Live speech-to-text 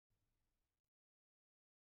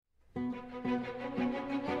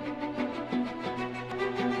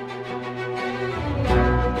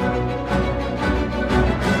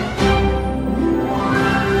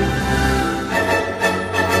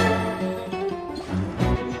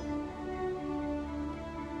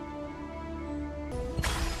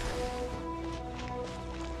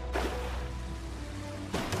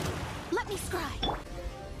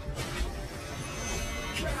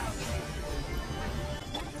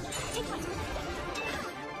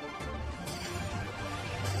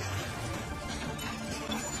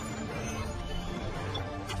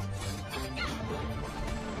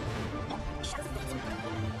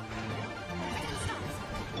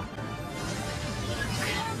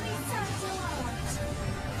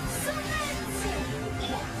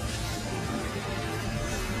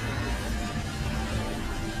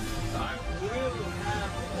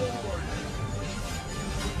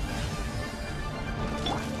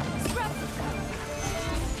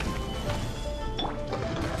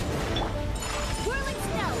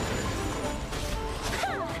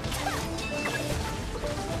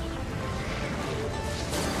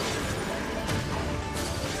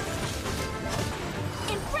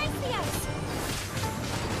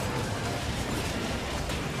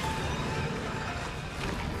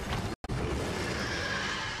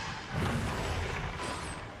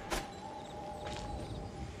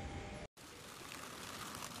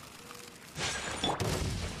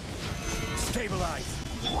Stabilize.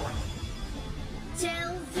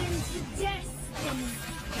 Delve into destiny.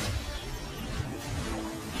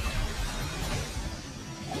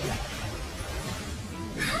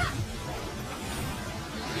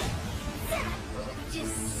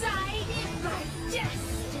 Decided by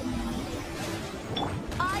destiny.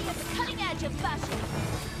 I am the cutting edge of fashion.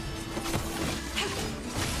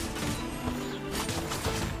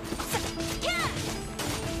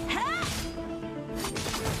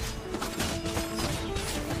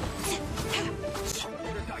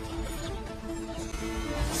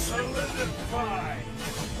 Solidify.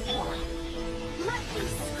 Let me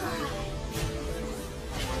scry.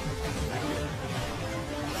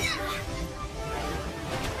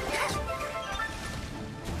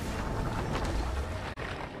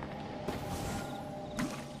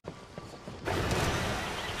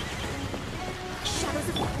 Shadows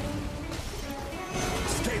of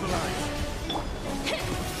Stabilize.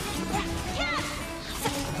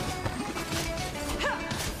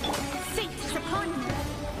 fate is upon you.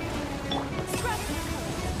 Scrub.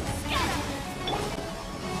 Scatter.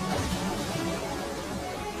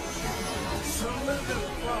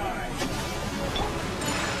 Solidify.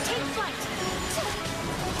 Take flight.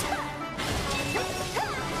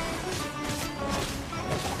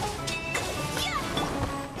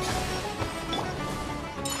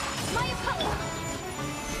 My Apollo.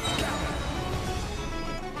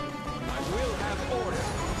 I will have order.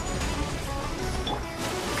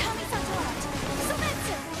 Kami-san's art.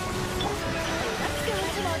 Sometsu. Let's go,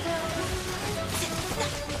 Tomato.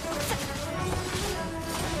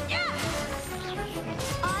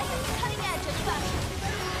 I am the cutting edge of fashion.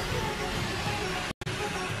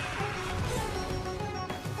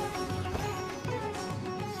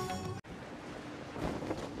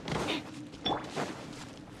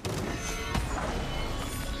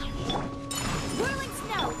 Whirling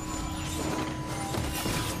snow.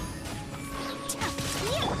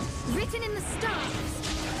 Written in the stars.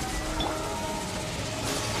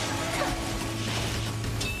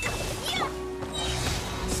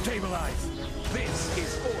 Stabilize. This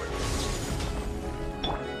is order.